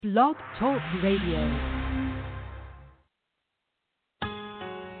Blog Talk Radio.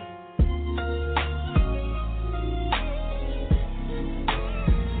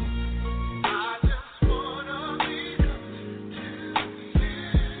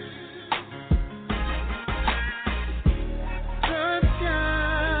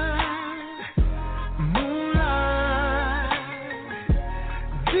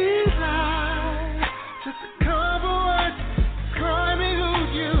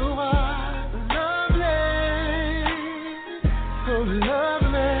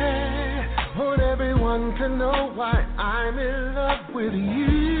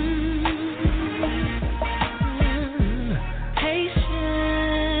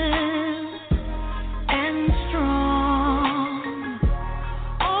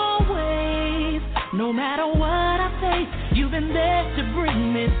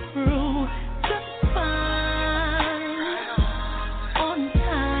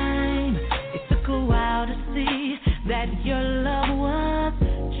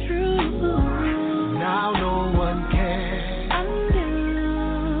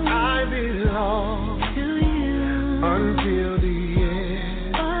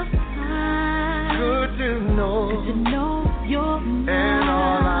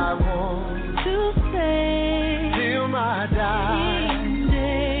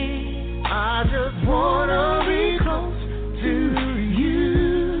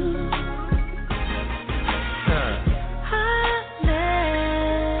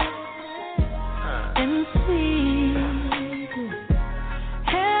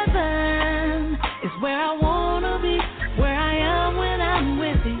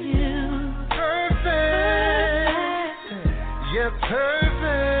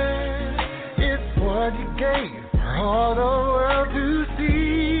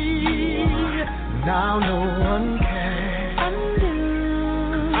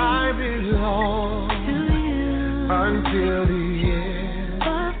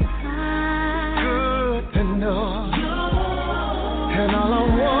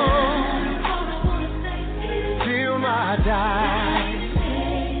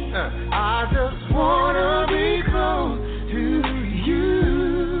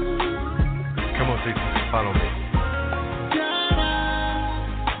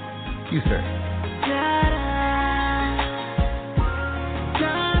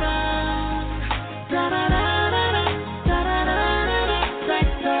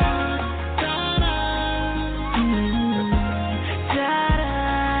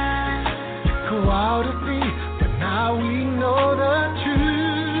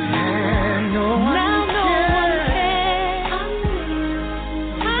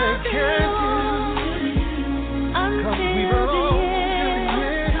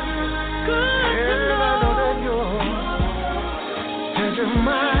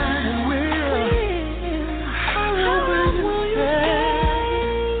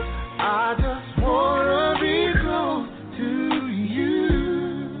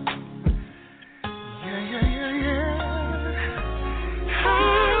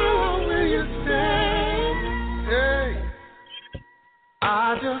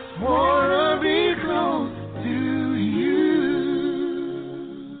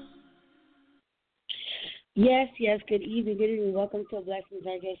 Yes, good evening. Welcome to Blessings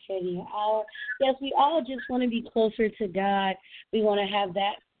Digest Radio Hour. Yes, we all just want to be closer to God. We want to have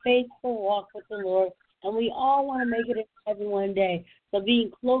that faithful walk with the Lord, and we all want to make it in heaven one day. So being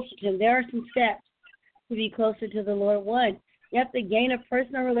closer to Him, there are some steps to be closer to the Lord. One, you have to gain a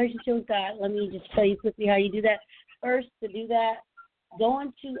personal relationship with God. Let me just tell you quickly how you do that. First, to do that, go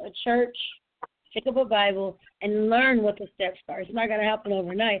into a church, pick up a Bible, and learn what the steps are. It's not going to happen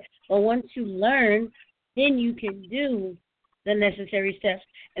overnight, but once you learn, then you can do the necessary steps.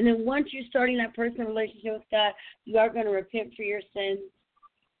 And then once you're starting that personal relationship with God, you are going to repent for your sins.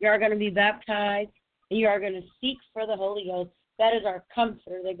 You are going to be baptized. And you are going to seek for the Holy Ghost. That is our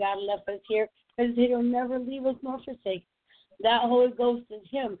comforter that God left us here, because He will never leave us nor forsake. That Holy Ghost is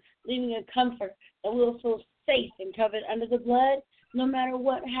Him, leaving a comfort that we'll feel safe and covered under the blood. No matter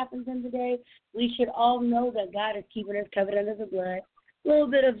what happens in the day, we should all know that God is keeping us covered under the blood. A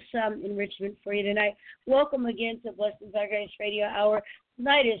little bit of some enrichment for you tonight. Welcome again to Blessings by Grace Radio Hour.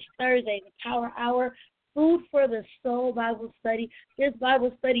 Tonight is Thursday, the Power Hour, Food for the Soul Bible Study. This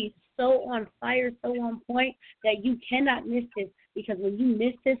Bible study is so on fire, so on point, that you cannot miss this, because when you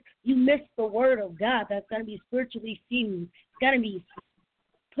miss this, you miss the Word of God that's going to be spiritually fused. It's going to be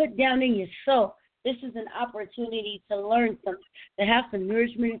put down in your soul. This is an opportunity to learn something, to have some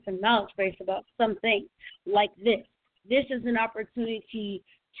nourishment and some knowledge base about some things like this. This is an opportunity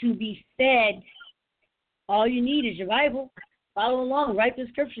to be fed. All you need is your Bible. Follow along. Write the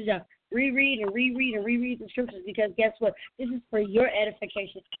scriptures down. Reread and reread and reread the scriptures, because guess what? This is for your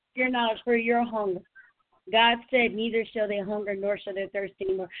edification, your knowledge, for your hunger. God said, neither shall they hunger nor shall they thirst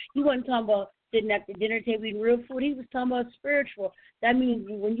anymore. He wasn't talking about sitting at the dinner table eating real food. He was talking about spiritual. That means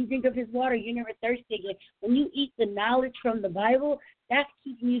when you think of his water, you're never thirsty again. When you eat the knowledge from the Bible, that's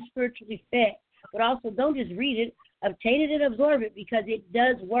keeping you spiritually fed. But also, don't just read it. Obtain it and absorb it, because it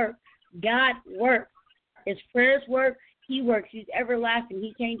does work. God works. His prayers work. He works. He's everlasting.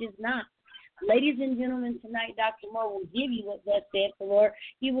 He changes not. Ladies and gentlemen, tonight Dr. Moore will give you what thus saith the Lord.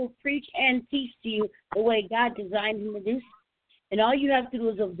 He will preach and teach to you the way God designed him to do. And all you have to do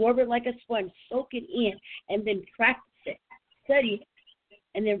is absorb it like a sponge, soak it in, and then practice it, study it,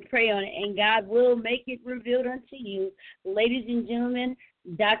 and then pray on it. And God will make it revealed unto you. Ladies and gentlemen,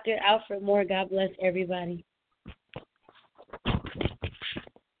 Dr. Alfred Moore, God bless everybody.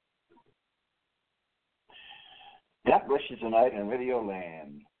 God bless you tonight in Radio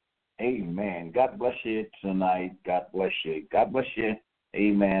Land. Amen. God bless you tonight. God bless you. God bless you.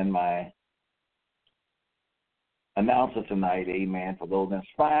 Amen. My announcer tonight. Amen. For those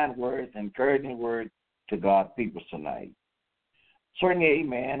inspiring words, encouraging words to God's people tonight. Certainly,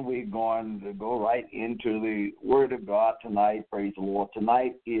 amen, we're going to go right into the Word of God tonight. Praise the Lord.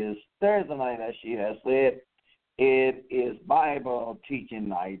 Tonight is Thursday night, as she has said. It is Bible teaching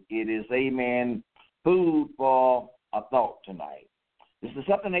night. It is, amen, food for a thought tonight. This is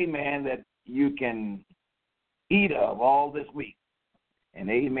something, amen, that you can eat of all this week. And,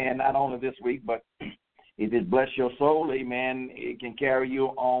 amen, not only this week, but if it bless your soul, amen, it can carry you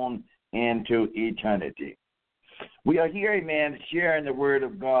on into eternity. We are here, amen, sharing the Word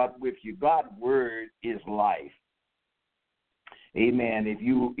of God with you. God's Word is life. Amen. If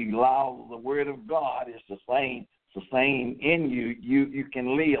you allow the Word of God is sustain in you, you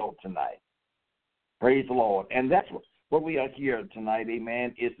can live tonight. Praise the Lord. And that's what we are here tonight,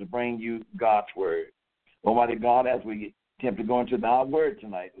 amen, is to bring you God's Word. Almighty God, as we attempt to go into our Word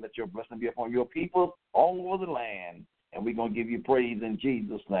tonight, let your blessing be upon your people all over the land. And we're going to give you praise in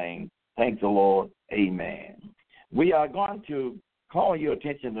Jesus' name. Thanks the Lord. Amen. We are going to call your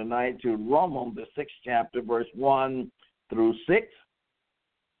attention tonight to Romans, the 6th chapter, verse 1 through 6,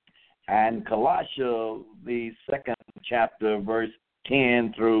 and Colossians, the 2nd chapter, verse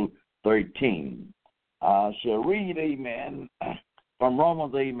 10 through 13. I shall read, amen, from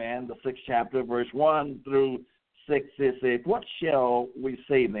Romans, amen, the 6th chapter, verse 1 through 6. It says, what shall we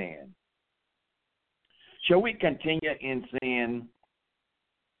say then? Shall we continue in sin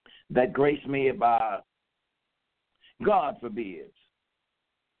that grace may abound? God forbids.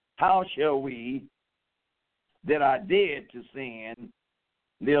 How shall we that are dead to sin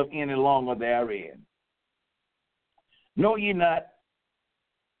live any longer therein? Know ye not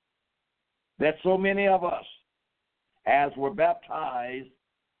that so many of us, as were baptized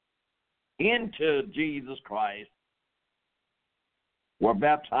into Jesus Christ, were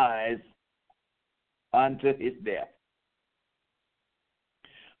baptized unto his death?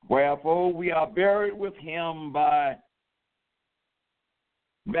 Wherefore we are buried with him by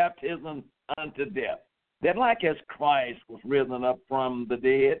baptism unto death, that like as Christ was risen up from the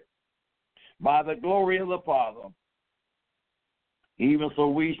dead by the glory of the Father, even so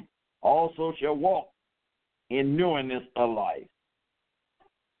we also shall walk in newness of life.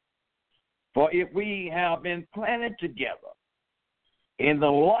 For if we have been planted together in the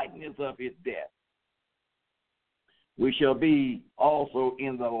likeness of his death, we shall be also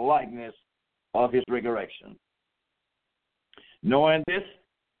in the likeness of his resurrection. Knowing this,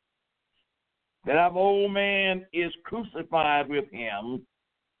 that our old man is crucified with him,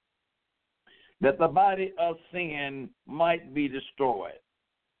 that the body of sin might be destroyed,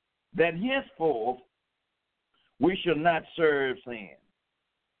 that henceforth we shall not serve sin.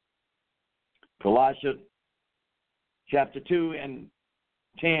 Colossians chapter 2 and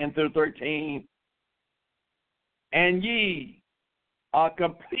 10 through 13. And ye are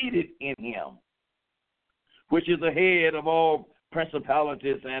completed in him, which is the head of all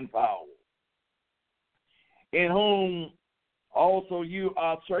principalities and powers, in whom also you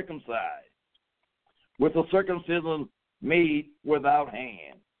are circumcised, with a circumcision made without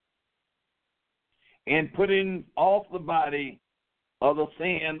hand, in putting off the body of the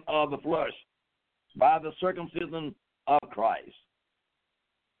sin of the flesh by the circumcision of Christ,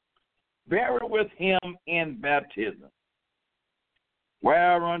 buried with him in baptism,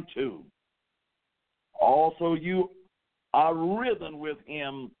 whereunto also you are risen with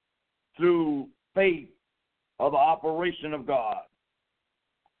him through faith of the operation of God,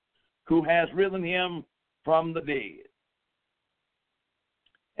 who has risen him from the dead.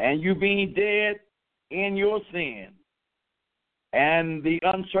 And you being dead in your sin and the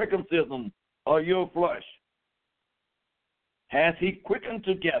uncircumcision of your flesh hath he quickened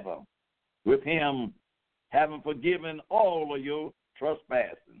together with him, having forgiven all of your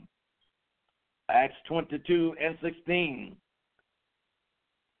trespassing. Acts 22:16.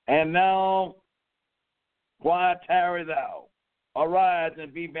 And now, why tarry thou? Arise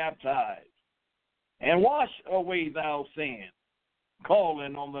and be baptized, and wash away thy sin,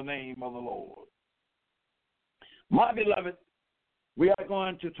 calling on the name of the Lord. My beloved, we are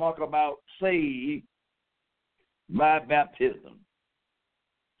going to talk about saved by baptism.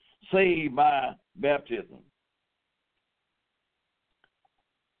 Saved by baptism.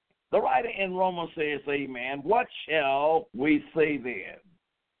 The writer in Romans says, amen, what shall we say then?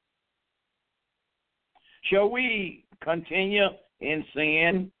 Shall we continue in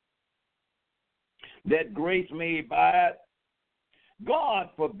sin that grace may abide? God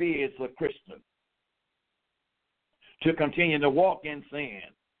forbids a Christian to continue to walk in sin.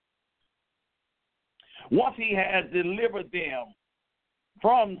 Once he has delivered them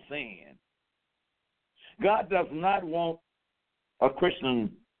from sin, God does not want a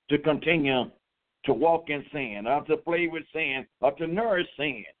Christian to continue to walk in sin, or to play with sin, or to nourish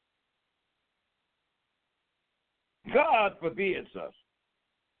sin. God forbids us.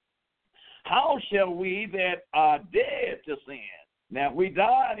 How shall we that are dead to sin? Now, if we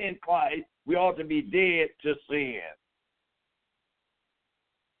died in Christ, we ought to be dead to sin.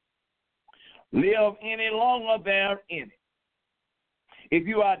 Live any longer therein it. If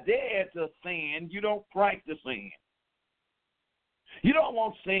you are dead to sin, you don't practice sin. You don't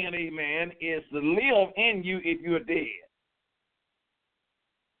want sin, amen, is to live in you if you're dead.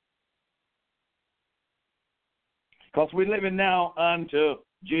 Because we're living now unto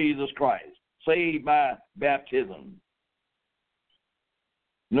Jesus Christ, saved by baptism.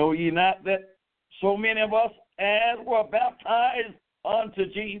 Know ye not that so many of us, as were baptized unto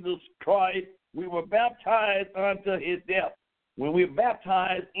Jesus Christ, we were baptized unto his death. When we were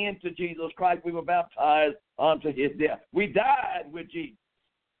baptized into Jesus Christ, we were baptized unto his death. We died with Jesus.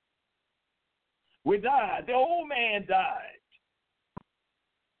 We died. The old man died.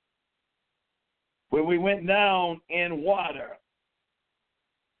 When we went down in water,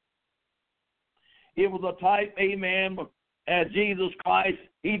 it was a type, amen, as Jesus Christ,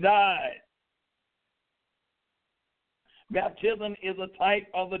 he died. Baptism is a type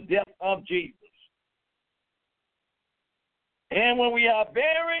of the death of Jesus. And when we are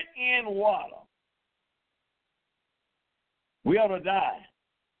buried in water, we ought to die.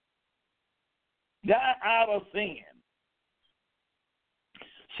 Die out of sin.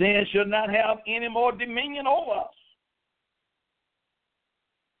 Sin should not have any more dominion over us.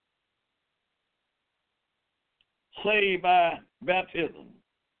 Saved by baptism.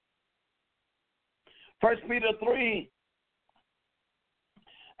 1 Peter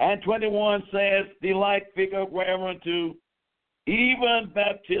 3:21 says, the like figure whereunto even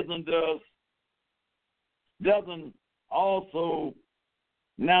baptism doesn't also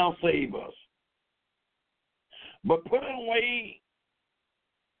now save us. But putting away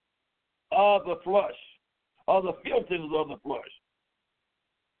of the flesh, or the filthiness of the flesh,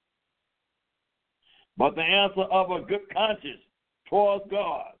 but the answer of a good conscience towards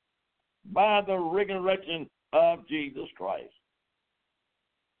God by the resurrection of Jesus Christ.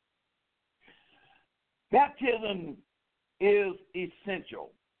 Baptism is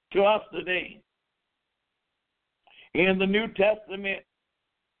essential to us today. In the New Testament,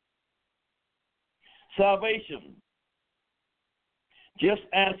 salvation, just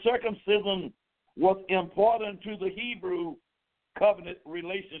as circumcision was important to the Hebrew covenant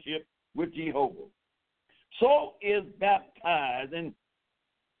relationship with Jehovah, so is baptizing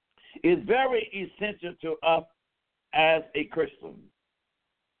is very essential to us as a Christian.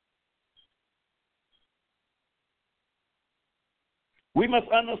 We must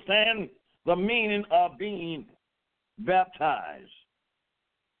understand the meaning of being baptized.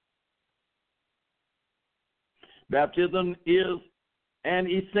 Baptism is an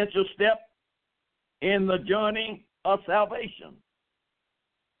essential step in the journey of salvation.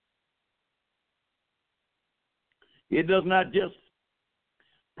 It does not just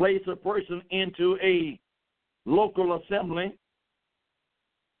place a person into a local assembly.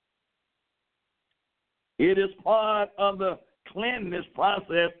 It is part of the cleansing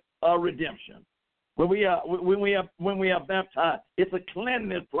process of redemption. When we are baptized, it's a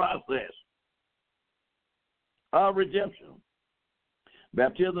cleansing process of redemption.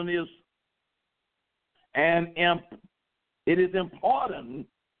 Baptism is it is important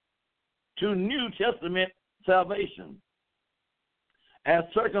to New Testament salvation, as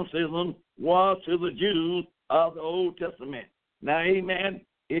circumcision was to the Jews of the Old Testament. Now, amen,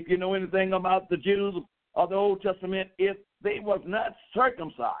 if you know anything about the Jews of the Old Testament, if they was not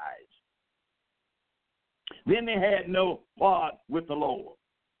circumcised, then they had no part with the Lord.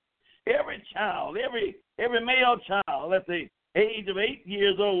 Every child, every male child at the age of 8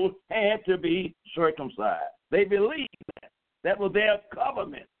 years old had to be circumcised. They believed that. That was their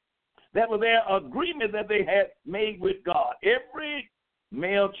covenant. That was their agreement that they had made with God. Every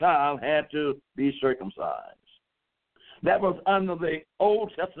male child had to be circumcised. That was under the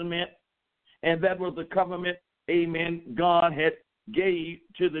Old Testament, and that was the covenant, amen, God had gave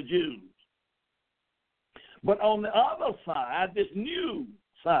to the Jews. But on the other side, this new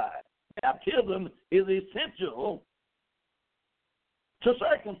side, baptism is essential to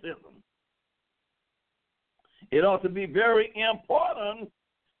circumcision. It ought to be very important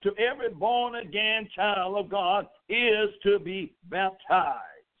to every born-again child of God is to be baptized.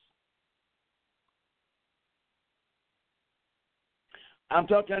 I'm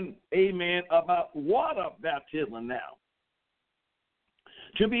talking, amen, about water baptism now.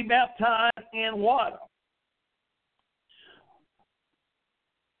 To be baptized in water.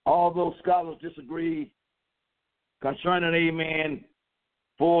 Although scholars disagree concerning, amen,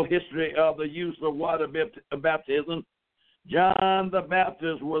 full history of the use of water baptism, John the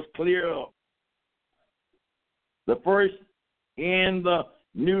Baptist was clear. The first in the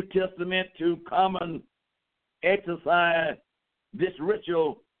New Testament to come and exercise this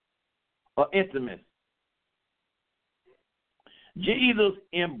ritual of intimacy. Jesus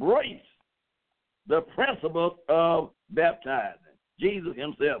embraced the principles of baptizing. Jesus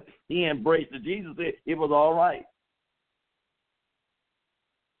himself, he embraced it. Jesus said it was all right.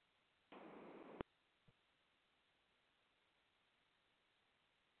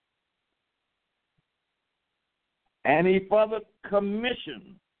 And he further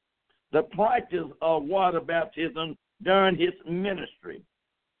commissioned the practice of water baptism during his ministry.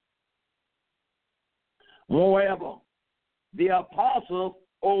 Moreover, the apostles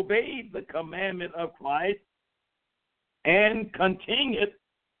obeyed the commandment of Christ and continued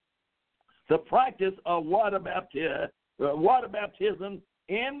the practice of water baptism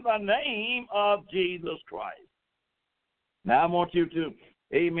in the name of Jesus Christ. Now I want you to,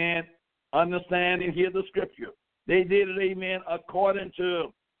 amen, understand and hear the scripture. They did it, amen, according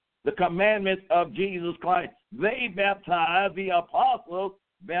to the commandments of Jesus Christ. They baptized, the apostles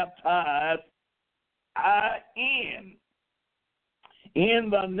baptized in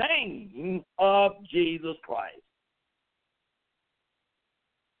the name of Jesus Christ.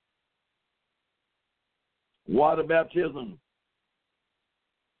 Water baptism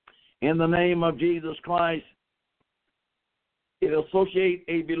in the name of Jesus Christ, it associates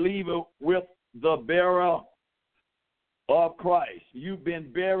a believer with the bearer of Christ. You've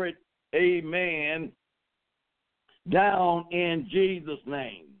been buried, amen, down in Jesus'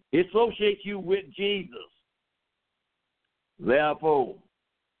 name. It associates you with Jesus. Therefore,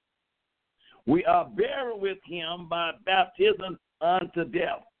 we are buried with him by baptism unto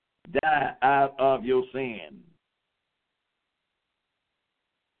death. Die out of your sin.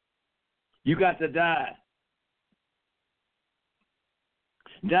 You got to die.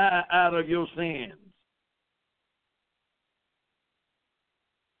 Die out of your sins.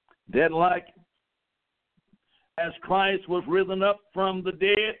 That like as Christ was risen up from the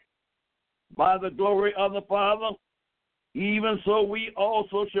dead by the glory of the Father, even so we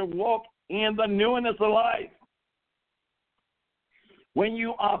also should walk in the newness of life. When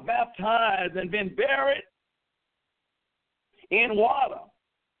you are baptized and been buried in water,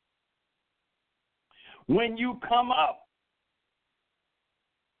 when you come up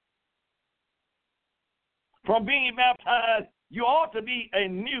from being baptized, you ought to be a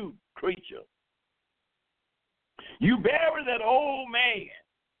new creature. You bury that old man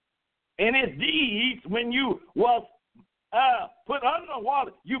and his deeds when you was put under the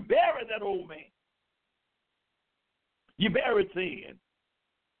water. You bury that old man. You buried sin.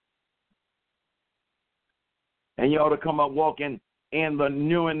 And you ought to come up walking in the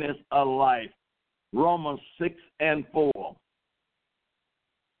newness of life. Romans 6:4.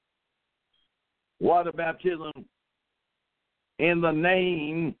 Water baptism in the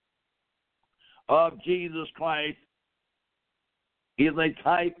name of Jesus Christ is a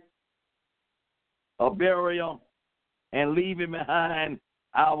type of burial and leaving behind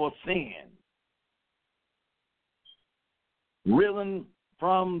our sin. Risen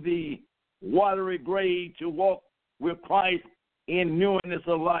from the watery grave to walk with Christ in newness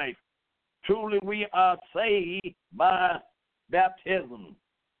of life. Truly we are saved by baptism.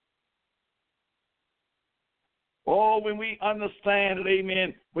 Oh, when we understand it,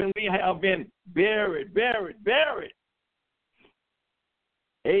 amen, when we have been buried,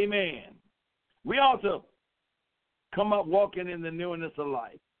 Amen. We ought to come up walking in the newness of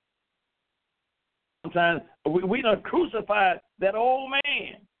life. Sometimes we done crucified that old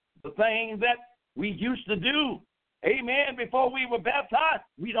man, the things that we used to do. Amen. Before we were baptized,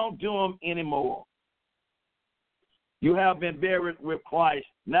 we don't do them anymore. You have been buried with Christ.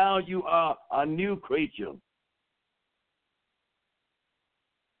 Now you are a new creature.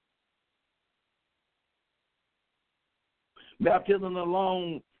 Baptism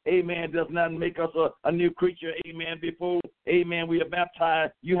alone, amen, does not make us a new creature, amen. Before, amen, we are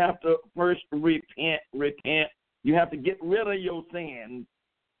baptized, you have to first repent. You have to get rid of your sins.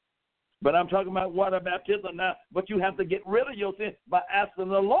 But I'm talking about water baptism now, but you have to get rid of your sins by asking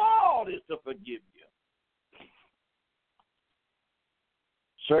the Lord is to forgive you.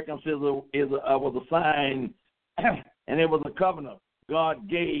 Circumcision was a sign, and it was a covenant God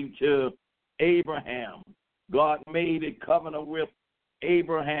gave to Abraham. God made a covenant with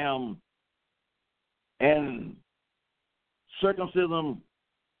Abraham, and circumcision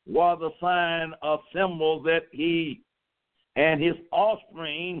was a sign, a symbol that he and his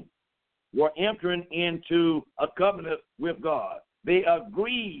offspring were entering into a covenant with God. They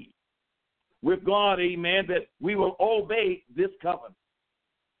agreed with God, amen, that we will obey this covenant.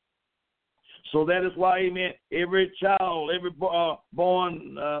 So that is why, amen, every child, every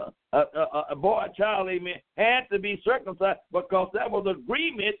born a boy child, amen, had to be circumcised because that was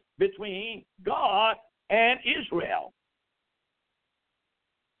agreement between God and Israel.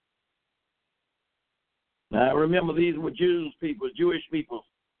 Now, remember, these were Jewish people.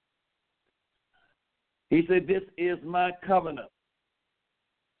 He said, this is my covenant,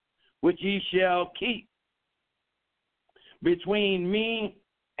 which ye shall keep between me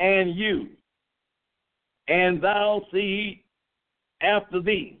and you, and thou seed after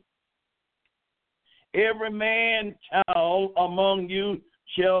thee. Every man child among you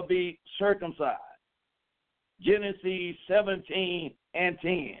shall be circumcised. Genesis 17:10.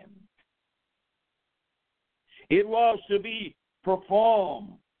 It was to be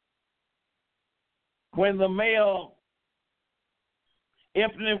performed when the male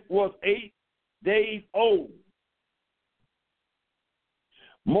infant was 8 days old.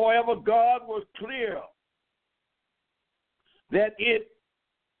 Moreover, God was clear that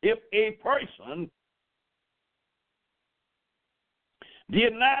if a person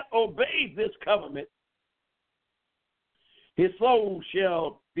did not obey this covenant, his soul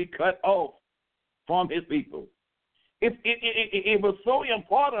shall be cut off from his people. It was so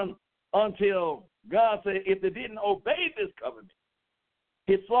important until God said if they didn't obey this covenant,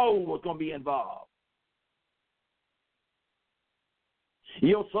 his soul was going to be involved.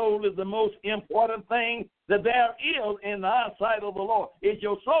 Your soul is the most important thing that there is in the eyesight of the Lord. It's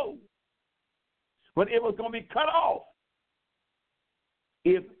your soul. But it was going to be cut off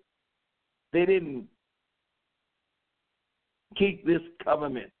if they didn't keep this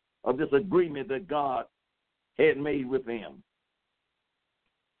covenant or this agreement that God had made with them.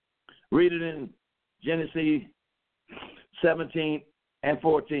 Read it in Genesis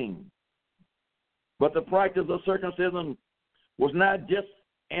 17:14. But the practice of circumcision was not just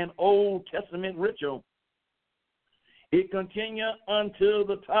an Old Testament ritual. It continued until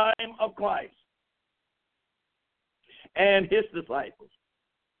the time of Christ and his disciples.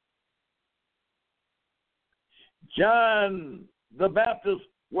 John the Baptist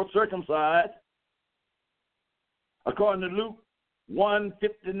was circumcised, according to Luke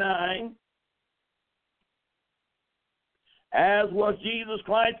 1:59, as was Jesus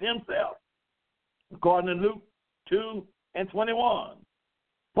Christ himself, according to Luke 2:21.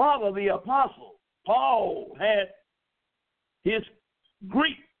 Father, the apostle, Paul, had his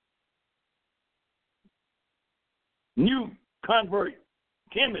Greek new convert,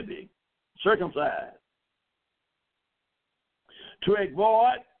 Timothy, circumcised to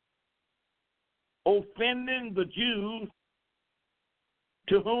avoid offending the Jews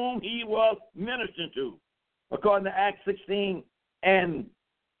to whom he was ministering to, according to Acts 16 and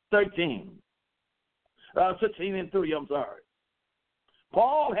 13. 16 and 3, I'm sorry.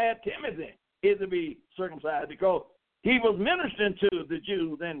 Paul had Timothy to be circumcised because he was ministering to the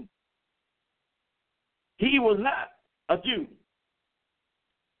Jews and he was not a Jew.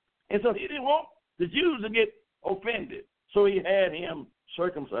 And so he didn't want the Jews to get offended. So he had him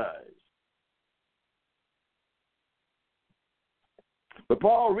circumcised. But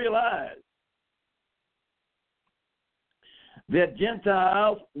Paul realized that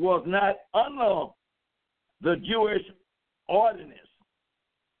Gentiles was not under the Jewish ordinance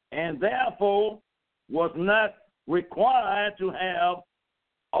and therefore was not required to have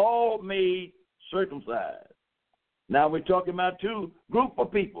all made circumcised. Now we're talking about two groups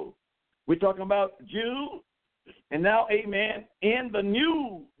of people. We're talking about Jews, and now, amen, in the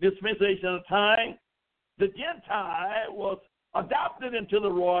new dispensation of time, the Gentile was adopted into the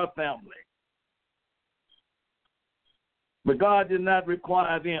royal family. But God did not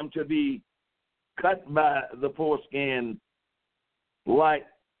require them to be cut by the foreskin like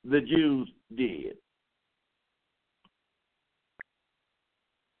the Jews did.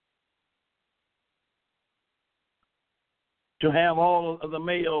 To have all of the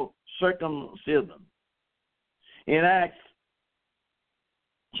male circumcision. In Acts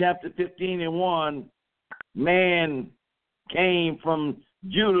chapter 15 and 1, man came from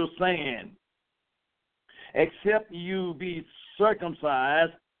Judah saying, except you be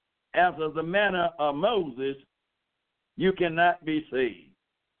circumcised after the manner of Moses, you cannot be saved.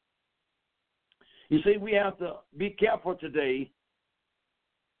 You see, we have to be careful today.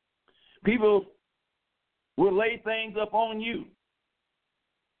 People will lay things up on you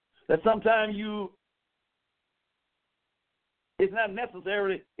that sometimes it's not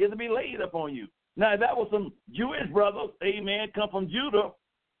necessary to be laid upon you. Now, that was some Jewish brothers, amen, come from Judah,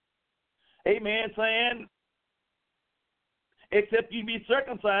 amen, saying, except you be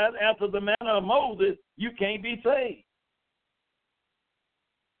circumcised after the manner of Moses, you can't be saved.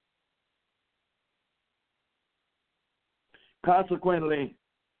 Consequently,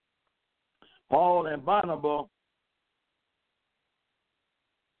 Paul and Barnabas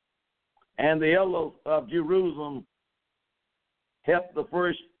and the elders of Jerusalem helped the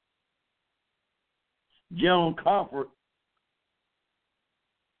first General Conference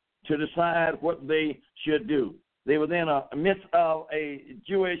to decide what they should do. They were in the midst of a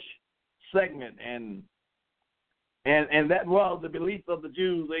Jewish segment, and that was the belief of the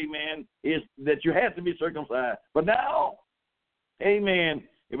Jews, amen, is that you had to be circumcised. But now, amen,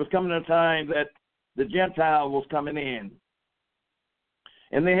 it was coming a time that the Gentile was coming in.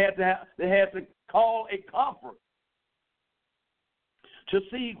 And they had to call a conference to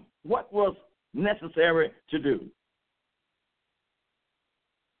see what was necessary to do.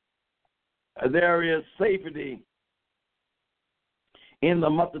 There is safety in the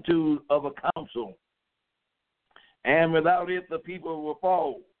multitude of a council, and without it the people will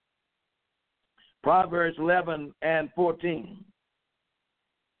fall. Proverbs 11 and 14.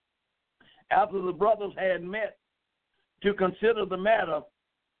 After the brothers had met to consider the matter,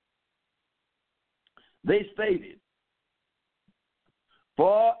 they stated,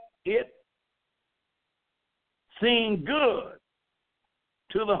 for it seemed good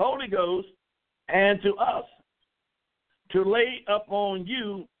to the Holy Ghost and to us to lay upon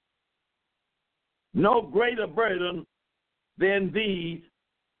you no greater burden than these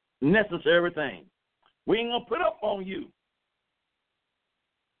necessary things. We ain't going to put up on you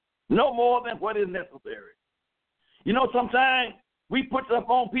no more than what is necessary. You know, sometimes we put up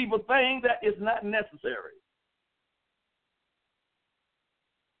on people things that is not necessary.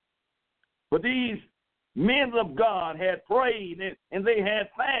 But these men of God had prayed and they had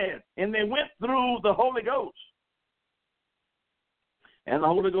fasted and they went through the Holy Ghost. And the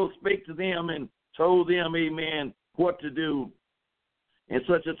Holy Ghost spake to them and told them, amen, what to do in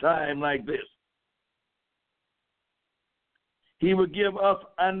such a time like this. He would give us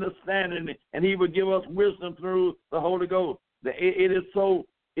understanding and he would give us wisdom through the Holy Ghost.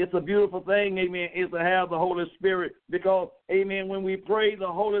 It's a beautiful thing, amen, is to have the Holy Spirit because, amen, when we pray, the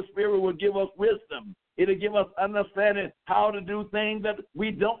Holy Spirit will give us wisdom. It'll give us understanding how to do things that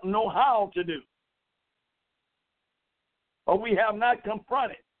we don't know how to do or we have not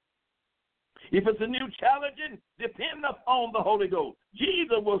confronted. If it's a new challenge, depend upon the Holy Ghost.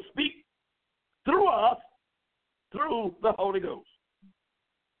 Jesus will speak through us through the Holy Ghost.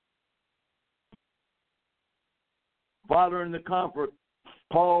 Following the comfort,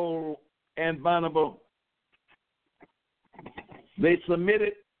 Paul and Barnabas, they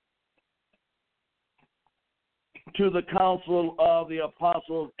submitted to the council of the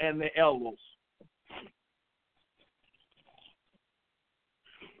apostles and the elders.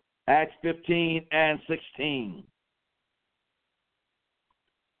 Acts 15 and 16.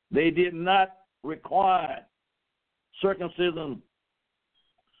 They did not require circumcision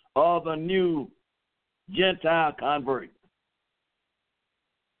of the new Gentile convert.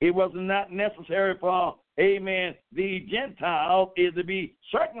 It was not necessary for, amen, the Gentiles is to be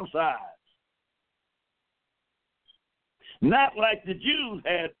circumcised. Not like the Jews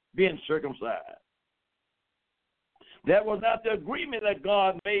had been circumcised. That was not the agreement that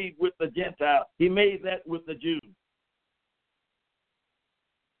God made with the Gentiles. He made that with the Jews.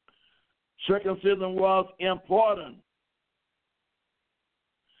 Circumcision was important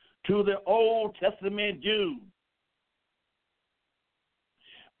to the Old Testament Jews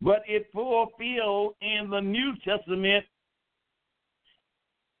but it fulfilled in the New Testament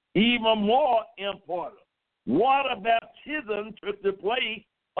even more important. Water baptism took the place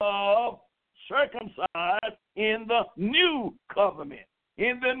of circumcised in the new covenant,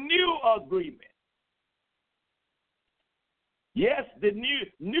 in the new agreement. Yes, the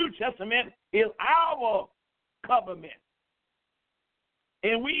New Testament is our covenant.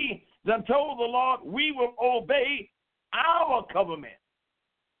 And we done told the Lord we will obey our covenant.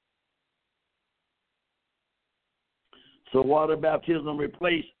 So water baptism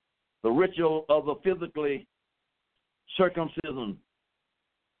replaced the ritual of the physically circumcision.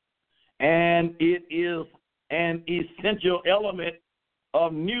 And it is an essential element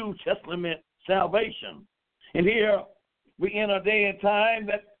of New Testament salvation. And here we in a day and time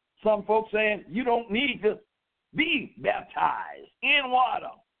that some folks saying you don't need to be baptized in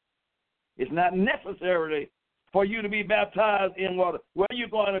water. It's not necessary for you to be baptized in water. Well, you're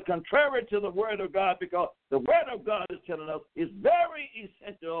going to contrary to the Word of God, because the Word of God is telling us it's very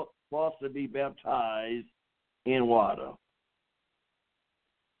essential for us to be baptized in water.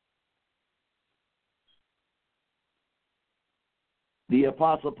 The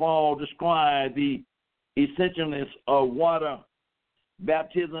Apostle Paul described the essentialness of water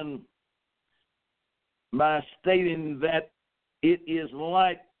baptism by stating that it is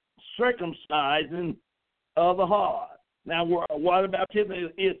like circumcising of the heart. Now, water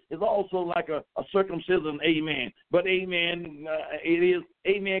baptism is also like a circumcision, amen. But, amen, it is,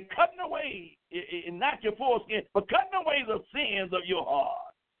 amen, cutting away, not your foreskin, but cutting away the sins of your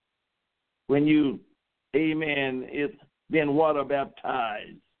heart. When you, amen, it's been water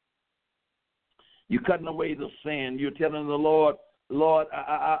baptized, you're cutting away the sin. You're telling the Lord,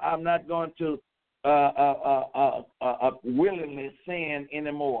 I'm not going to willingly sin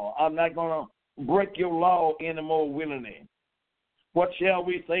anymore. I'm not going to break your law anymore willingly. What shall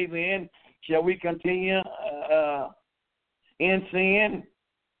we say then? Shall we continue in sin?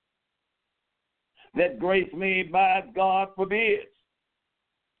 That grace made by God forbids.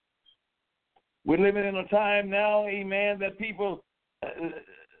 We're living in a time now, amen, that people,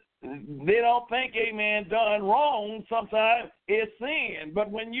 they don't think, amen, done wrong sometimes is sin. But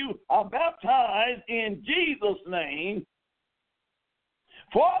when you are baptized in Jesus' name,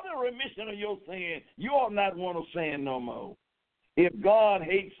 for the remission of your sin, you ought not want to sin no more. If God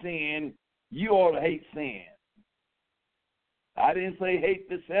hates sin, you ought to hate sin. I didn't say hate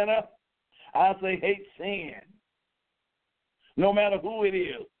the sinner. I say hate sin. No matter who it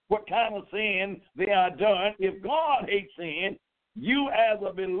is, what kind of sin they are done, if God hates sin, you as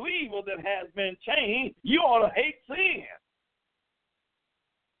a believer that has been changed, you ought to hate sin.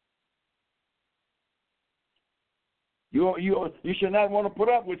 You should not want to put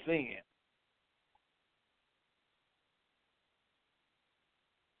up with sin.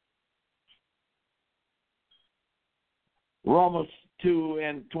 Romans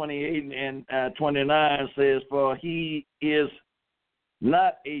 2:28 and 29 says, for he is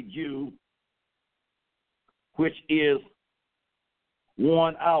not a Jew, which is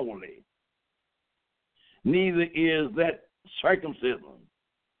one hourly, neither is that circumcision,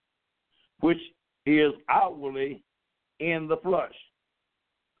 which is outwardly in the flesh.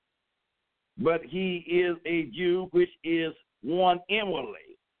 But he is a Jew which is one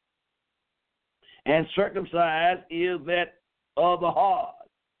inwardly. And circumcised is that of the heart,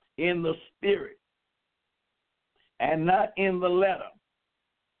 in the spirit, and not in the letter.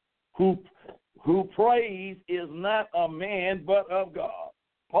 Who praise is not of man, but of God.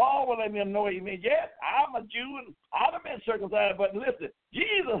 Paul will let them know, amen, yes, I'm a Jew and I've been circumcised, but listen,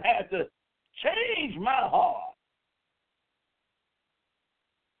 Jesus had to change my heart.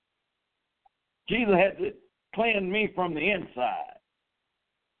 Jesus had to cleanse me from the inside.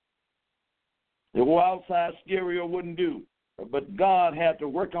 The outside stereo wouldn't do, but God had to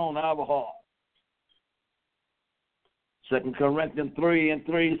work on our heart. 2 Corinthians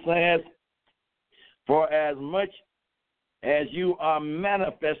 3:3 says, for as much as you are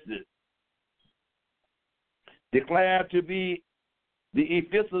manifested, declared to be the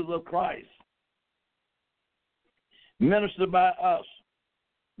epistles of Christ, ministered by us,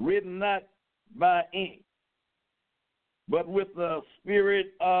 written not by ink, but with the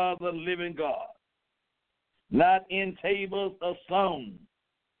Spirit of the living God, not in tables of stone,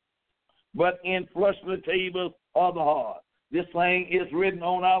 but in fleshly tables of the heart. This thing is written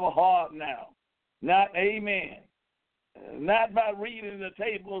on our heart now. Not, amen, not by reading the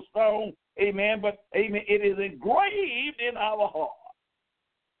table of stone, amen, but, amen, it is engraved in our heart.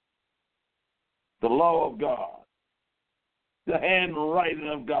 The law of God, the handwriting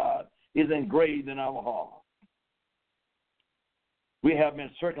of God is engraved in our heart. We have been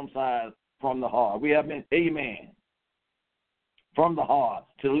circumcised from the heart. We have been, amen, from the heart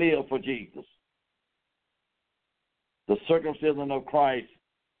to live for Jesus. The circumcision of Christ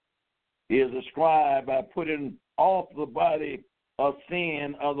is described by putting off the body of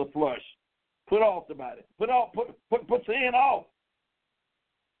sin of the flesh. Put off the body. Put sin off.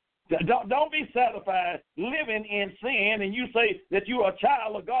 Don't be satisfied living in sin, and you say that you are a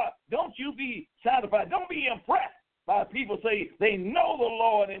child of God. Don't you be satisfied. Don't be impressed by people say they know the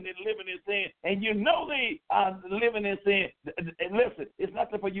Lord and they're living in sin, and you know they are living in sin. And listen, it's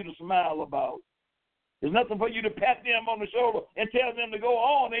nothing for you to smile about. There's nothing for you to pat them on the shoulder and tell them to go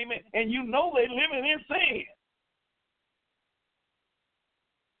on, amen, and you know they're living in sin.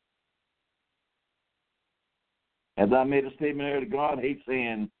 As I made a statement earlier, God hates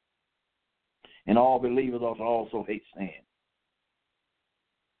sin, and all believers also hate sin.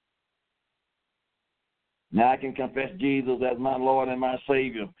 Now I can confess Jesus as my Lord and my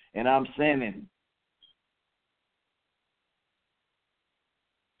Savior, and I'm sinning.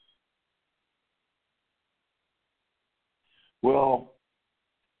 Well,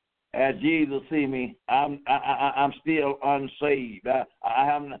 as Jesus see me, I'm still unsaved. I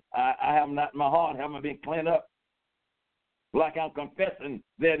have not, my heart haven't been cleaned up like I'm confessing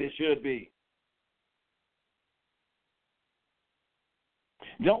that it should be.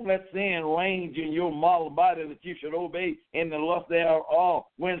 Don't let sin range in your mortal body that you should obey in the lust thereof.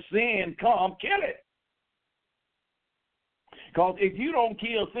 When sin come, kill it. Because if you don't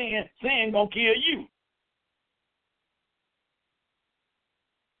kill sin, sin gonna kill you.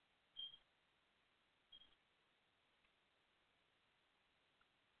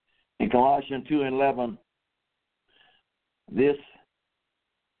 In Colossians 2:11, this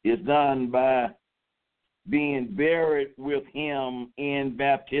is done by being buried with him in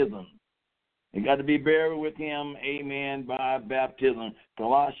baptism. You got to be buried with him, amen, by baptism.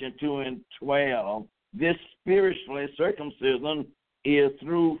 Colossians 2:12. This spiritual circumcision is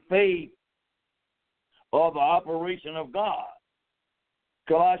through faith or the operation of God.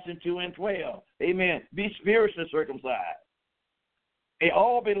 Colossians 2:12. Amen. Be spiritually circumcised.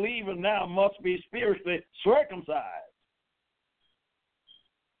 All believers now must be spiritually circumcised.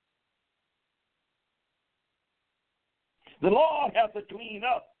 The Lord has to clean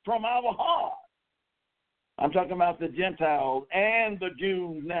up from our heart. I'm talking about the Gentiles and the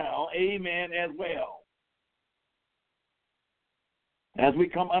Jews now, amen, as well. As we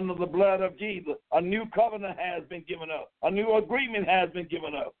come under the blood of Jesus, a new covenant has been given up. A new agreement has been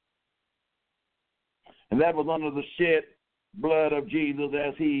given up. And that was under the shed blood of Jesus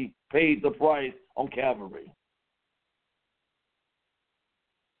as he paid the price on Calvary.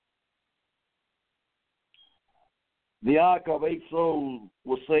 The ark of 8 souls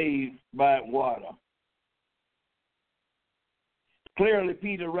was saved by water. Clearly,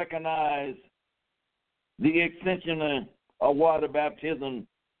 Peter recognized the extension of water baptism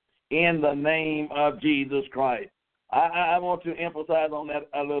in the name of Jesus Christ. I want to emphasize on that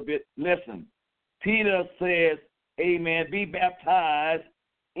a little bit. Listen, Peter says, amen, be baptized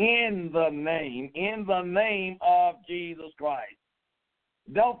in the name of Jesus Christ.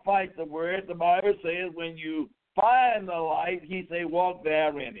 Don't fight the word. The Bible says when you find the light, he say, walk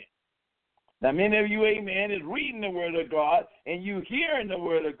therein it. Now, many of you, amen, is reading the word of God, and you hearing the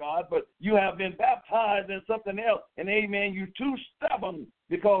word of God, but you have been baptized in something else, and, amen, you too stubborn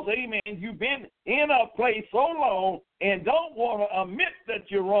because, amen, you've been in a place so long and don't want to admit that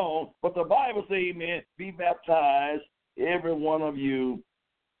you're wrong, but the Bible says, amen, be baptized, every one of you,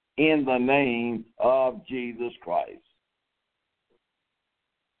 in the name of Jesus Christ.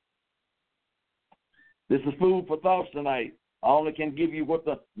 This is food for thoughts tonight. I only can give you what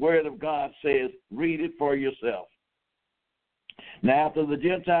the Word of God says. Read it for yourself. Now, after the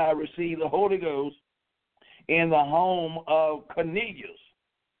Gentiles received the Holy Ghost in the home of Cornelius,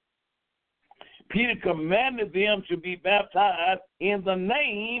 Peter commanded them to be baptized in the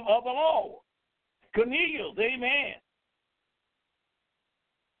name of the Lord. Cornelius, amen.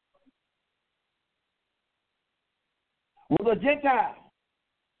 Was a Gentile.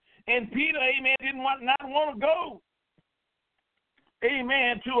 And Peter, amen, not want to go,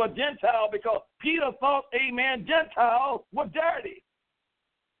 amen, to a Gentile because Peter thought, amen, Gentiles were dirty.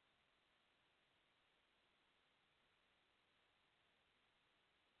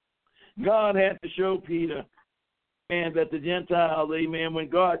 God had to show Peter, amen, that the Gentiles, amen, when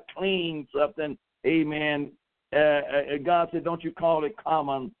God cleans something, amen, God said, don't you call it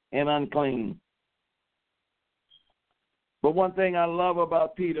common and unclean. But one thing I love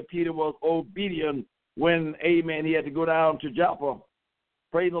about Peter, Peter was obedient when, amen, he had to go down to Joppa,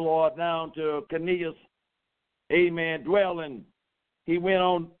 praise the Lord, down to Cornelius, amen, dwelling, he went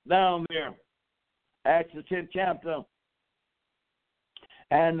on down there, Acts the 10th chapter,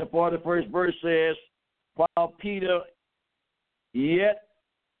 and the 41st verse says, while Peter yet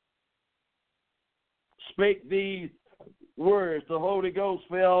spake these words, the Holy Ghost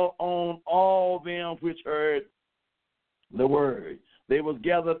fell on all them which heard the word. They was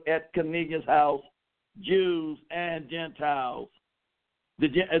gathered at Cornelius' house, Jews and Gentiles. The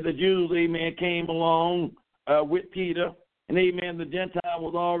Jews, amen, came along with Peter, and amen, the Gentile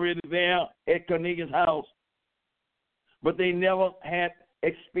was already there at Cornelius' house. But they never had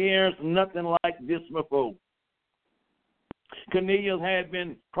experienced nothing like this before. Cornelius had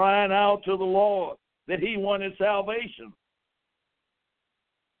been crying out to the Lord that he wanted salvation.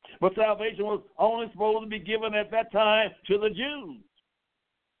 But salvation was only supposed to be given at that time to the Jews.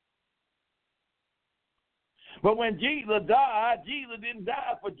 But when Jesus died, Jesus didn't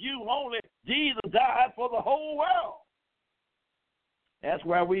die for Jews only. Jesus died for the whole world. That's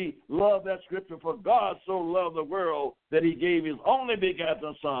why we love that scripture. For God so loved the world that he gave his only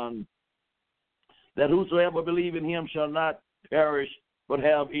begotten Son, that whosoever believe in him shall not perish but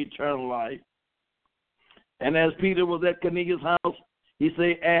have eternal life. And as Peter was at Cornelius' house, he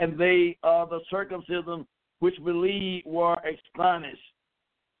said, and they of the circumcision which believed were astonished,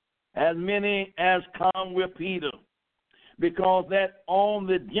 as many as come with Peter, because that on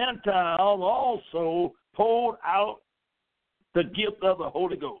the Gentiles also poured out the gift of the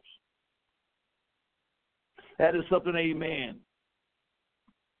Holy Ghost. That is something, amen,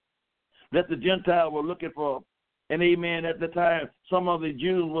 that the Gentiles were looking for. And amen, at the time, some of the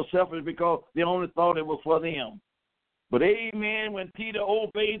Jews were selfish because they only thought it was for them. But amen, when Peter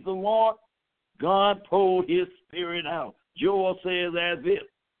obeyed the Lord, God poured his spirit out. Joel says as this,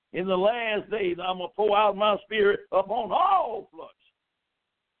 in the last days, I'm going to pour out my spirit upon all flesh.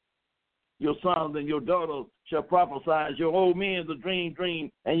 Your sons and your daughters shall prophesy. Your old men shall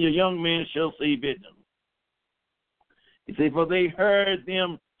dream, and your young men shall see visions. He said, for they heard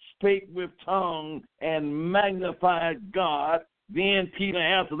them spake with tongue and magnified God. Then Peter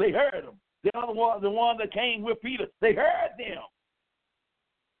answered. They heard him. The one that came with Peter, they heard them.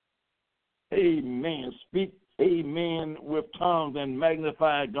 Amen. Speak, amen, with tongues and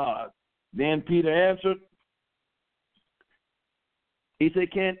magnify God. Then Peter answered. He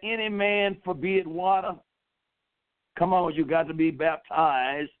said, can any man forbid water? Come on, you got to be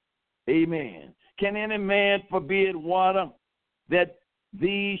baptized. Amen. Can any man forbid water that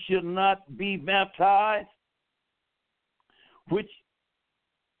these should not be baptized, which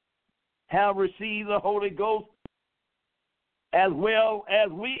have received the Holy Ghost as well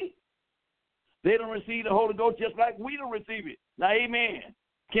as we? They don't receive the Holy Ghost just like we don't receive it. Now, amen.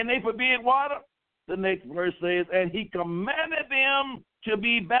 Can they forbid water? The next verse says, and he commanded them to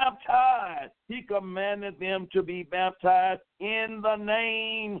be baptized. He commanded them to be baptized in the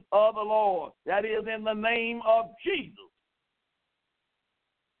name of the Lord. That is, in the name of Jesus.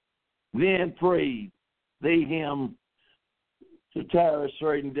 Then prayed they him to tarry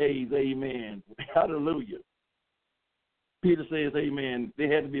certain days. Amen. Hallelujah. Peter says, amen. They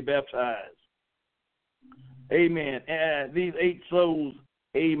had to be baptized. Amen. And these 8 souls,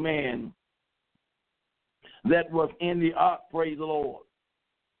 amen, that was in the ark, praise the Lord.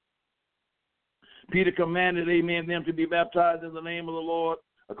 Peter commanded, amen, them to be baptized in the name of the Lord.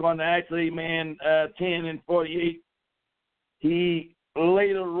 According to Acts, amen, 10 and 48. He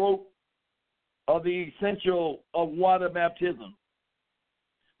later wrote of the essential of water baptism,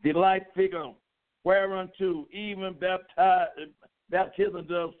 the life figure whereunto even baptism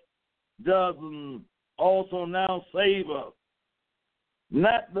does also now save us,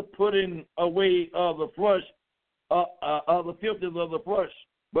 not the putting away of the flesh, of the filthiness of the flesh,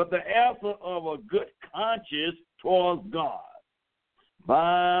 but the answer of a good conscience towards God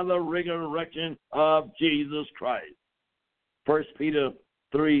by the resurrection of Jesus Christ. 1 Peter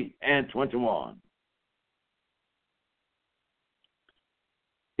 3 and 21.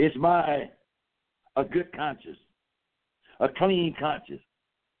 It's by a good conscience, a clean conscience,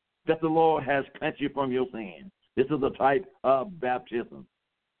 that the Lord has cleansed you from your sins. This is a type of baptism.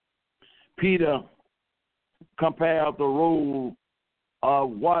 Peter compared the role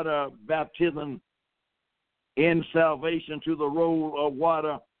of water baptism in salvation to the role of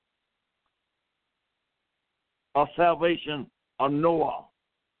water of salvation of Noah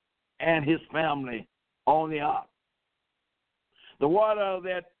and his family on the ark. The water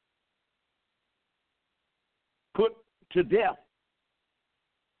that put to death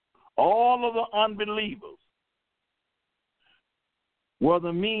all of the unbelievers were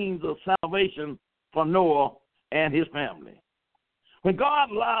the means of salvation for Noah and his family. When God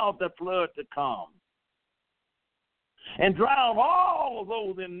allowed the flood to come, and drowned all of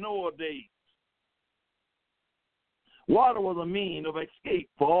those in Noah's days. Water was a means of escape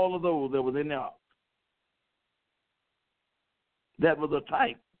for all of those that was in the ark. That was a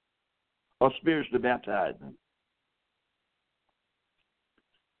type of spiritually baptizing.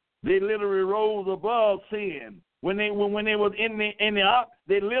 They literally rose above sin. When they was in the ark,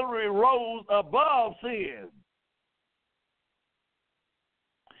 they literally rose above sin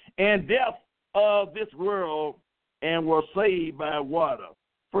and death of this world and were saved by water.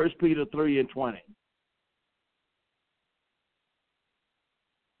 1 Peter 3:20.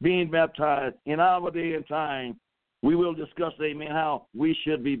 Being baptized in our day and time, we will discuss, amen, how we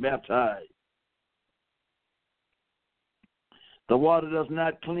should be baptized. The water does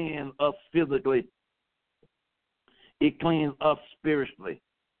not cleanse us physically. It cleans us spiritually.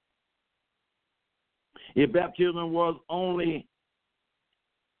 If baptism was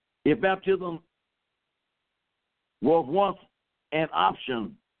once an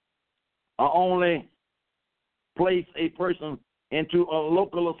option or only place a person into a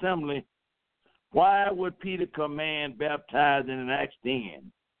local assembly, why would Peter command baptizing in Acts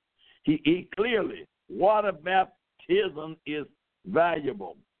 10? He clearly, water baptism is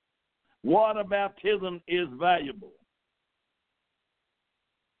valuable. Water baptism is valuable.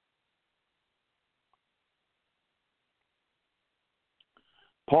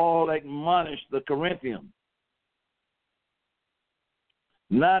 Paul admonished the Corinthians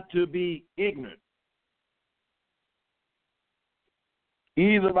not to be ignorant,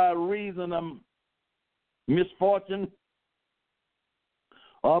 either by reason of misfortune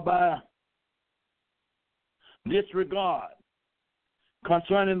or by disregard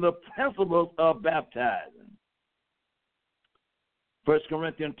concerning the principles of baptizing. 1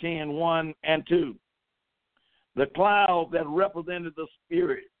 Corinthians 10:1 and 2. The cloud that represented the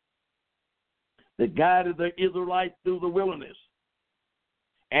Spirit that guided the Israelites through the wilderness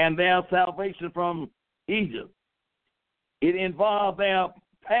and their salvation from Egypt. It involved their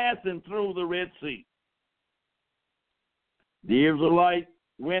passing through the Red Sea. The Israelites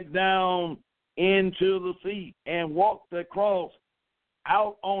went down into the sea and walked across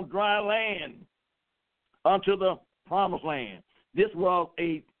out on dry land unto the promised land. This was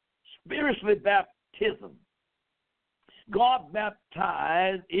a spiritual baptism. God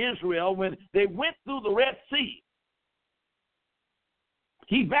baptized Israel when they went through the Red Sea.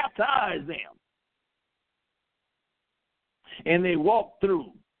 He baptized them. And they walked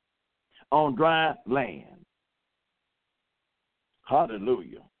through on dry land.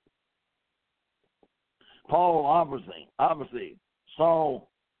 Hallelujah. Paul obviously saw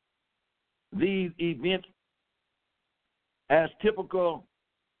these events as typical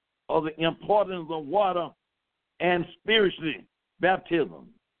of the importance of water and spiritually baptism.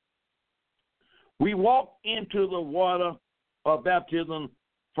 We walk into the water of baptism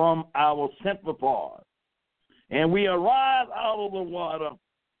from our sinful part, and we arise out of the water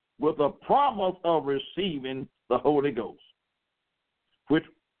with a promise of receiving the Holy Ghost, which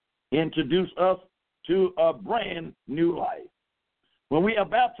introduces us to a brand new life. When we are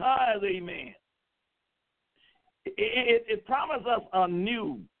baptized, amen, it promises us a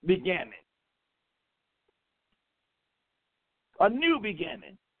new beginning. A new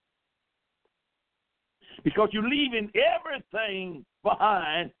beginning. Because you're leaving everything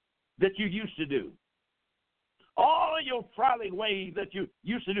behind that you used to do. All of your frolic ways that you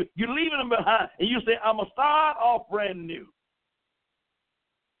used to do, you're leaving them behind. And you say, I'm going to start off brand new.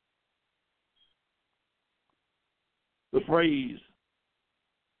 The phrase,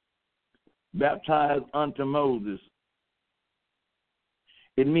 baptized unto Moses,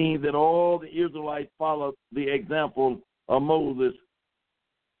 it means that all the Israelites followed the example of Moses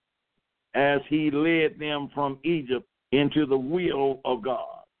as he led them from Egypt into the will of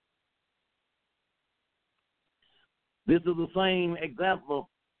God. This is the same example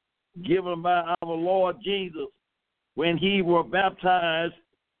given by our Lord Jesus when he was baptized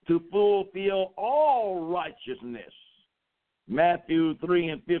to fulfill all righteousness. Matthew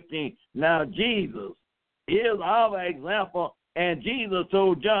 3:15. Now Jesus is our example, and Jesus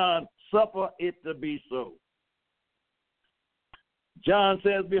told John, suffer it to be so. John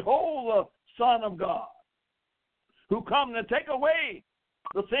says, behold the Son of God, who come to take away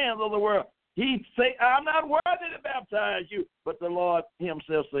the sins of the world. He say, I'm not worthy to baptize you, but the Lord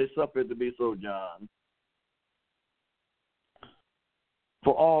himself says, suffer it to be so, John.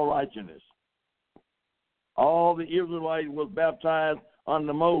 For all righteousness. All the Israelites was baptized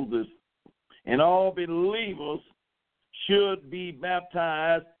under Moses, and all believers should be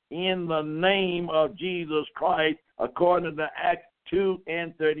baptized in the name of Jesus Christ according to Acts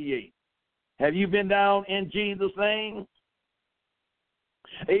 2:38. Have you been down in Jesus' name?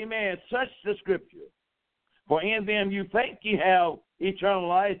 Amen. Such the scripture. For in them you think you have eternal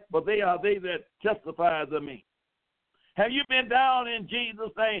life, but they are they that testify to me. Have you been down in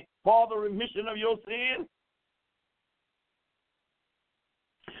Jesus' name for the remission of your sins?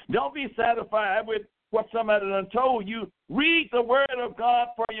 Don't be satisfied with what somebody done told you. Read the word of God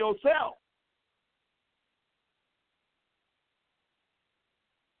for yourself.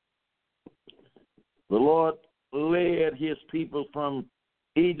 The Lord led his people from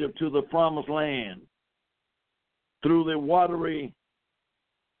Egypt to the promised land through the watery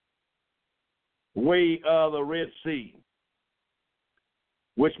way of the Red Sea,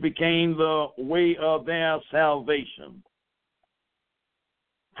 which became the way of their salvation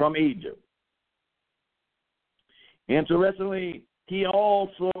from Egypt. Interestingly, he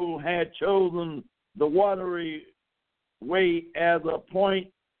also had chosen the watery way as a point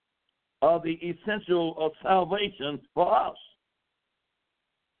of the essential of salvation for us.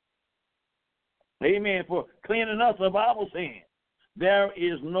 Amen. For cleaning us of our sin. There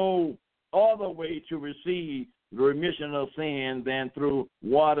is no other way to receive the remission of sin than through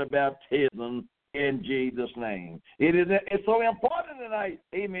water baptism in Jesus' name. It's so important tonight,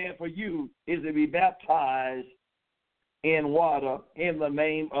 amen, for you is to be baptized in water in the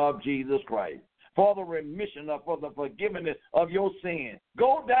name of Jesus Christ for the remission of, for the forgiveness of your sin.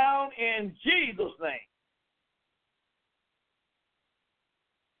 Go down in Jesus' name.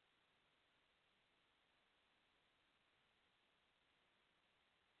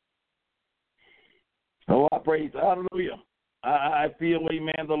 Oh, I praise, hallelujah. I feel,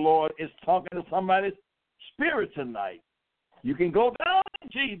 amen, the Lord is talking to somebody's spirit tonight. You can go down in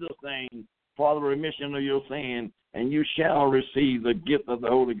Jesus' name for the remission of your sin, and you shall receive the gift of the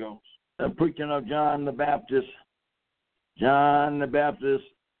Holy Ghost. The preaching of John the Baptist,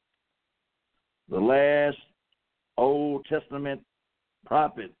 the last Old Testament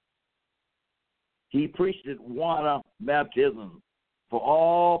prophet, he preached it water baptism for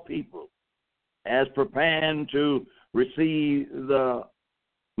all people as preparing to receive the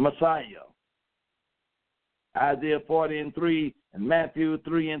Messiah. Isaiah 40:3 and Matthew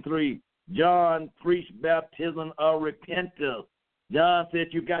 3:3. John preached baptism of repentance. John said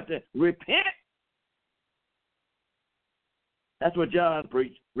you got to repent. That's what John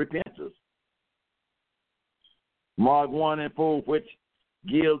preached, repentance. Mark 1:4, which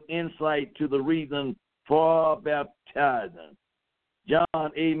gives insight to the reason for baptizing.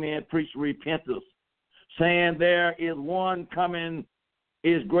 John, amen, preached repentance, saying there is one coming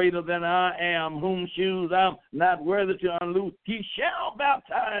is greater than I am, whom shoes I'm not worthy to unloose. He shall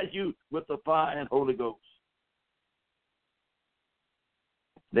baptize you with the fire and Holy Ghost.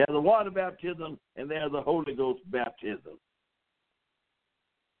 There's a water baptism and there's a Holy Ghost baptism.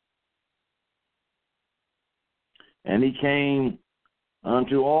 And he came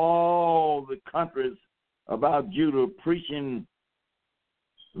unto all the countries about Judah, preaching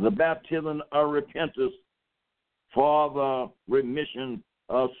the baptism of repentance for the remission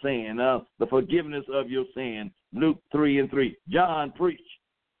of sin, the forgiveness of your sin. Luke 3:3. John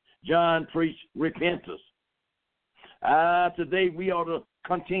preached repentance. Today we ought to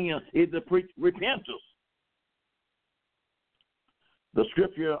continue to preach repentance. The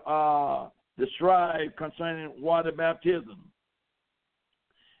scripture described concerning water baptism,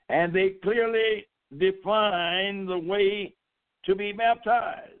 and they clearly define the way to be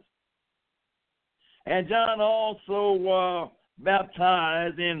baptized. And John also was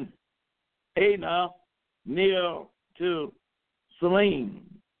baptized in Cana near to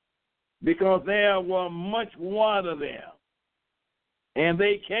Salim, because there was much water there. And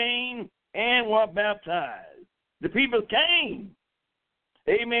they came and were baptized. The people came,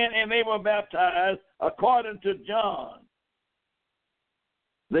 amen, and they were baptized according to John.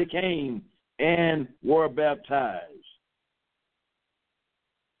 They came and were baptized.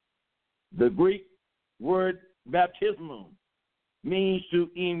 The Greek word baptismal means to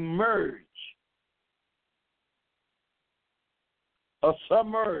emerge or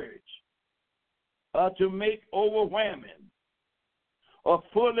submerge or to make overwhelming or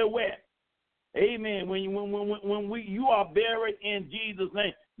fully wet. Amen. When you are buried in Jesus'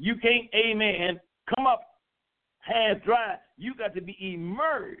 name, you can't, amen, come up half dry. You got to be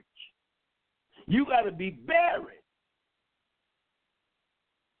emerged. You got to be buried.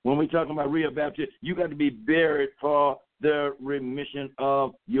 When we're talking about real baptism, you got to be buried for the remission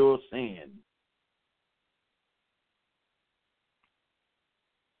of your sin.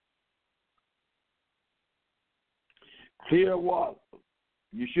 Clear water.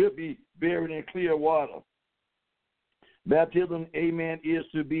 You should be buried in clear water. Baptism, amen, is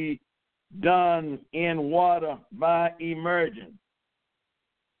to be done in water by immersion.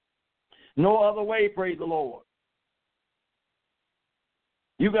 No other way, praise the Lord.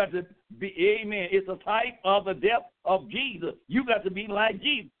 You got to be, amen. It's a type of the death of Jesus. You got to be like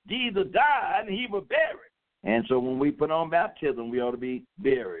Jesus. Jesus died and he was buried. And so when we put on baptism, we ought to be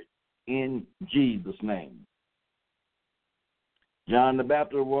buried in Jesus' name. John the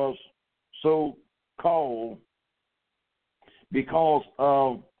Baptist was so called because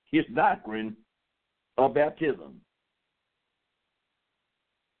of his doctrine of baptism.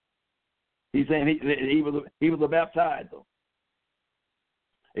 He's saying he was a baptizer.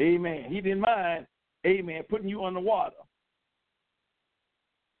 Amen. He didn't mind, amen, putting you on the water.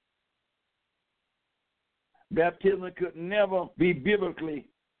 Baptism could never be biblically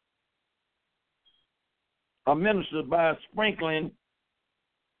administered by sprinkling,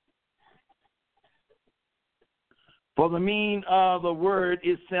 for the meaning of the word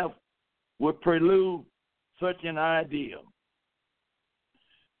itself would prelude such an ideal.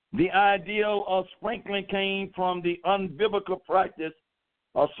 The ideal of sprinkling came from the unbiblical practice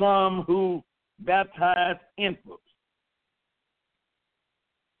of some who baptized infants.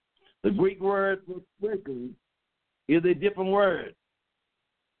 The Greek word for sprinkling is a different word.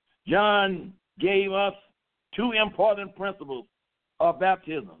 John gave us two important principles of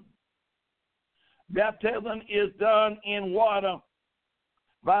baptism. Baptism is done in water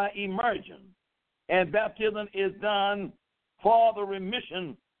by immersion, and baptism is done for the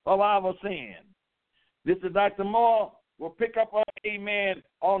remission of our sin. This is Dr. Moore. We'll pick up on, amen,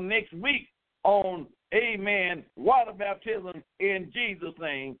 on next week on, amen, water baptism in Jesus'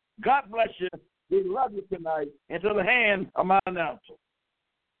 name. God bless you. We love you tonight. Into the hand of my announcer.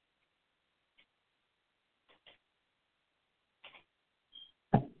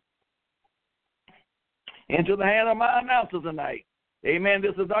 Into the hand of my announcer tonight. Amen.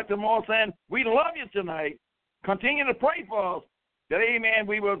 This is Dr. Moore saying, we love you tonight. Continue to pray for us that, amen,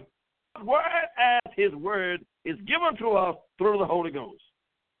 we will word as his word is given to us through the Holy Ghost.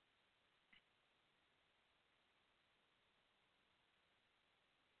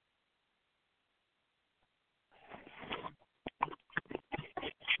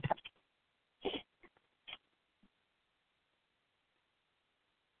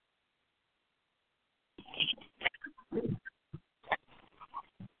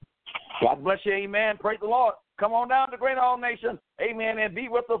 God bless you, amen. Praise the Lord. Come on down to Great All Nation, amen, and be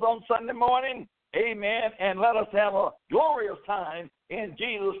with us on Sunday morning, amen, and let us have a glorious time in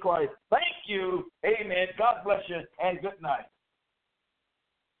Jesus Christ. Thank you, amen. God bless you, and good night.